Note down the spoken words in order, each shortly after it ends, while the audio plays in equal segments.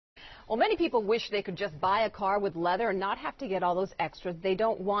Well, many people wish they could just buy a car with leather and not have to get all those extras they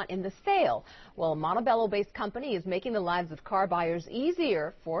don't want in the sale. Well, a Montebello-based company is making the lives of car buyers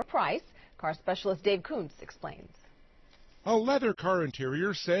easier for a price. Car specialist Dave Kuntz explains. A leather car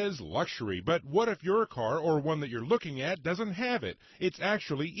interior says luxury, but what if your car or one that you're looking at doesn't have it? It's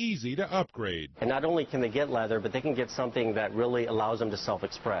actually easy to upgrade. And not only can they get leather, but they can get something that really allows them to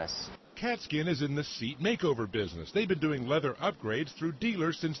self-express. Katzkin is in the seat makeover business. They've been doing leather upgrades through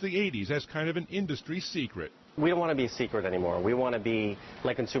dealers since the 80s as kind of an industry secret. We don't want to be a secret anymore. We want to be,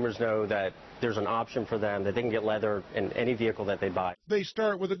 let consumers know that there's an option for them, that they can get leather in any vehicle that they buy. They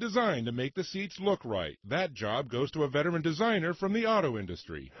start with a design to make the seats look right. That job goes to a veteran designer from the auto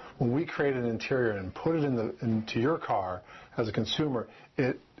industry. When we create an interior and put it into your car as a consumer,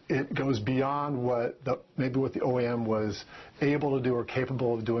 it goes beyond maybe what the OEM was able to do or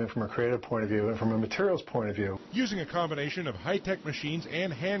capable of doing from a creative point of view and from a materials point of view. Using a combination of high-tech machines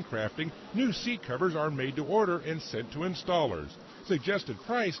and handcrafting, new seat covers are made to order and sent to installers. Suggested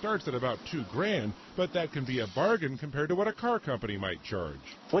price starts at about $2,000, but that can be a bargain compared to what a car company might charge.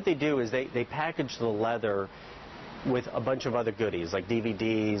 What they do is they package the leather with a bunch of other goodies like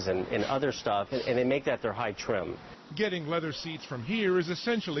DVDs and other stuff, and they make that their high trim. Getting leather seats from here is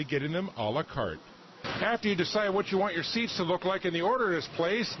essentially getting them a la carte. After you decide what you want your seats to look like and the order is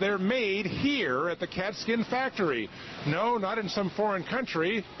placed, they're made here at the Katzkin factory. No, not in some foreign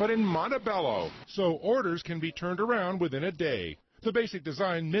country, but in Montebello. So orders can be turned around within a day. The basic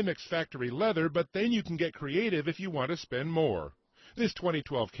design mimics factory leather, but then you can get creative if you want to spend more. This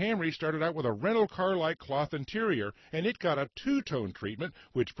 2012 Camry started out with a rental car-like cloth interior, and it got a two-tone treatment,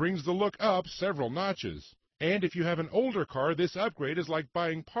 which brings the look up several notches. And if you have an older car, this upgrade is like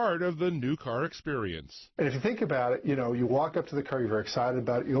buying part of the new car experience. And if you think about it, you walk up to the car, you're very excited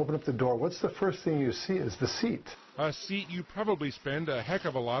about it, you open up the door, what's the first thing you see is the seat. A seat you probably spend a heck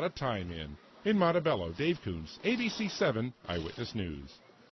of a lot of time in. In Montebello, Dave Kuntz, ABC 7 Eyewitness News.